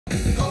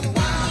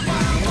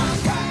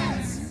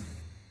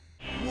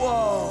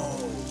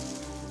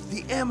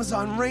The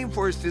Amazon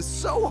rainforest is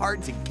so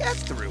hard to get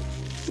through.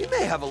 We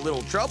may have a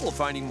little trouble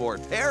finding more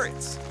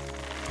parrots.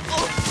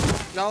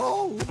 Oh,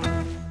 no.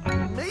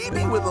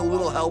 Maybe with a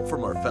little help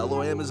from our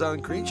fellow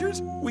Amazon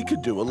creatures, we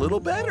could do a little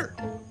better.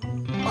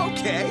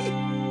 Okay.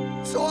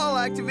 So I'll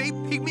activate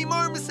Pygmy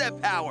Marmoset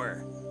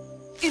power.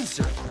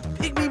 Insert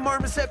Pygmy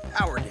Marmoset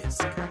power disc.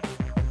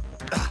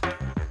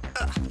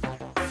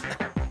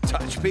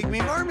 Touch Pygmy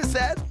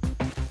Marmoset.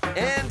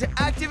 And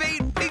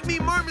activate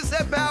Pygmy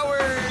Marmoset power.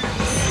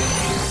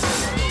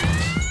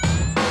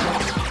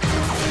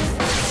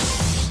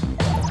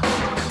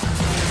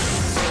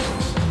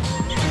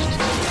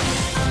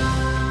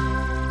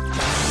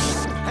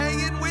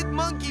 Hanging with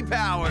monkey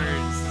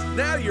powers.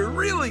 Now you're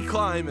really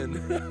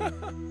climbing.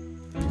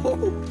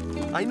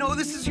 Oh, I know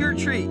this is your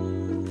treat.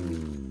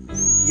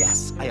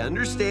 Yes, I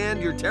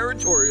understand you're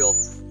territorial.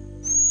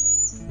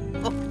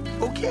 Oh,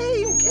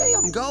 okay,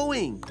 I'm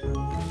going.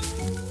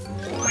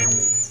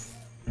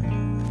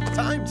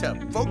 Time to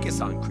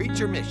focus on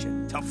creature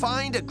mission, to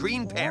find a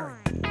green parrot.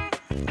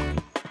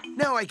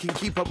 Now I can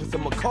keep up with the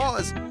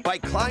macaws by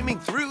climbing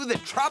through the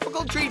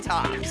tropical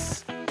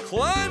treetops.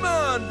 Climb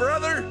on,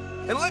 brother,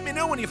 and let me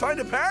know when you find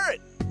a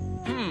parrot.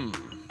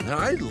 Now,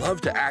 I'd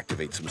love to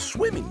activate some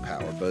swimming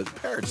power, but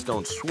parrots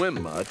don't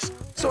swim much,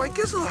 so I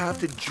guess I'll have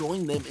to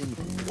join them in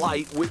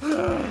flight with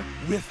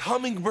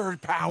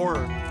hummingbird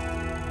power.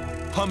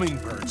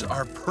 Hummingbirds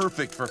are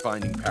perfect for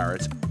finding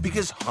parrots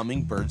because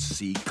hummingbirds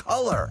see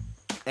color,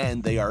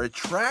 and they are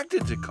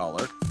attracted to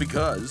color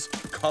because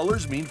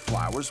colors mean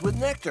flowers with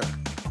nectar.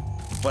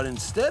 But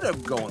instead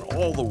of going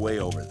all the way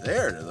over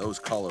there to those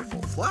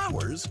colorful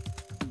flowers,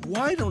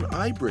 why don't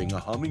I bring a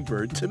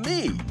hummingbird to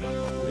me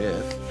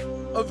with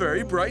a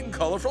very bright and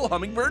colorful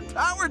hummingbird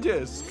power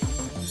disc?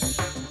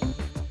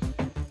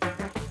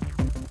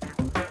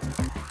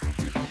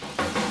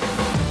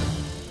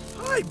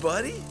 Hi,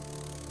 buddy.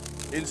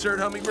 Insert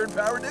hummingbird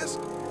power disc.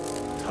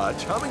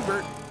 Touch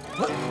hummingbird.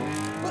 What?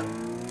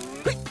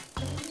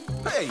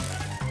 Hey,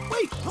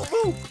 wait, don't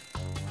move.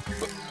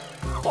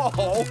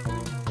 Oh,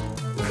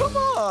 come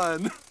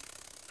on.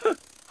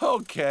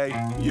 Okay,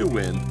 you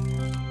win.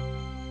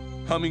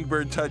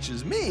 Hummingbird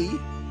touches me,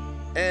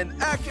 and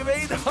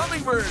activate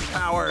hummingbird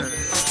power.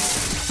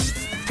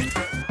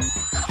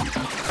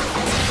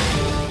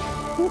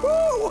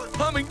 Woohoo!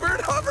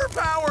 Hummingbird hover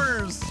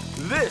powers!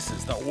 This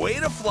is the way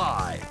to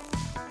fly.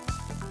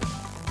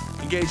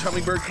 Engage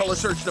hummingbird color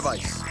search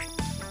device.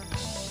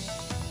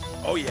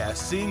 Oh yeah,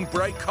 seeing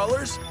bright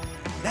colors?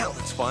 Now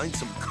let's find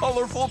some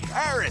colorful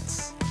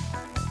parrots.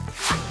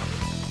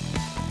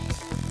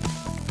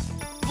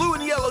 Blue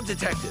and yellow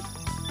detected.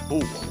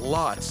 Oh,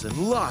 lots and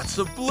lots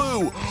of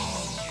blue.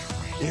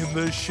 In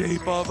the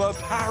shape of a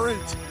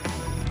parrot.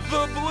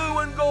 The blue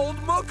and gold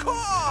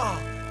macaw.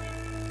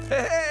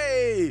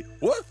 Hey!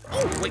 What?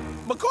 Oh, wait,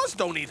 macaws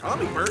don't eat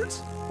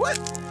hummingbirds. What?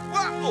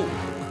 Wow!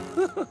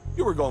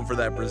 You were going for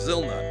that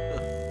Brazil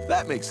nut.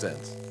 That makes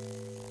sense.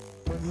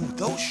 Ooh,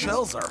 those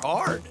shells are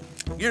hard.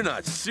 You're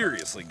not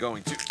seriously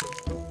going to...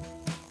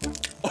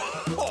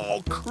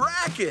 Oh,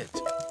 crack it!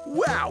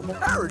 Wow,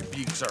 parrot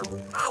beaks are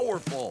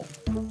powerful.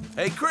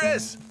 Hey,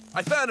 Chris,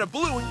 I found a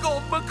blue and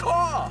gold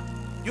macaw.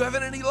 You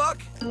having any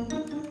luck?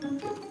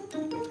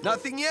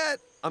 Nothing yet.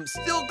 I'm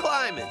still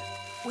climbing.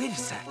 Wait a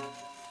sec.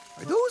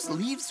 Are those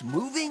leaves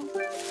moving?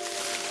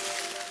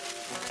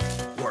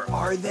 Or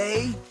are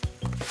they?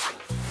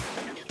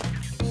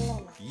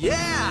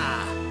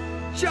 Yeah!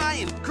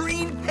 Giant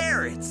green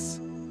parrots.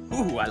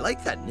 Ooh, I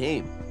like that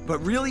name. But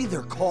really,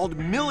 they're called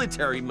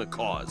military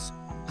macaws.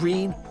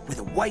 Green with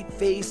a white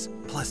face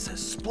plus a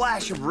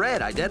splash of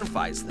red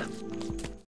identifies them.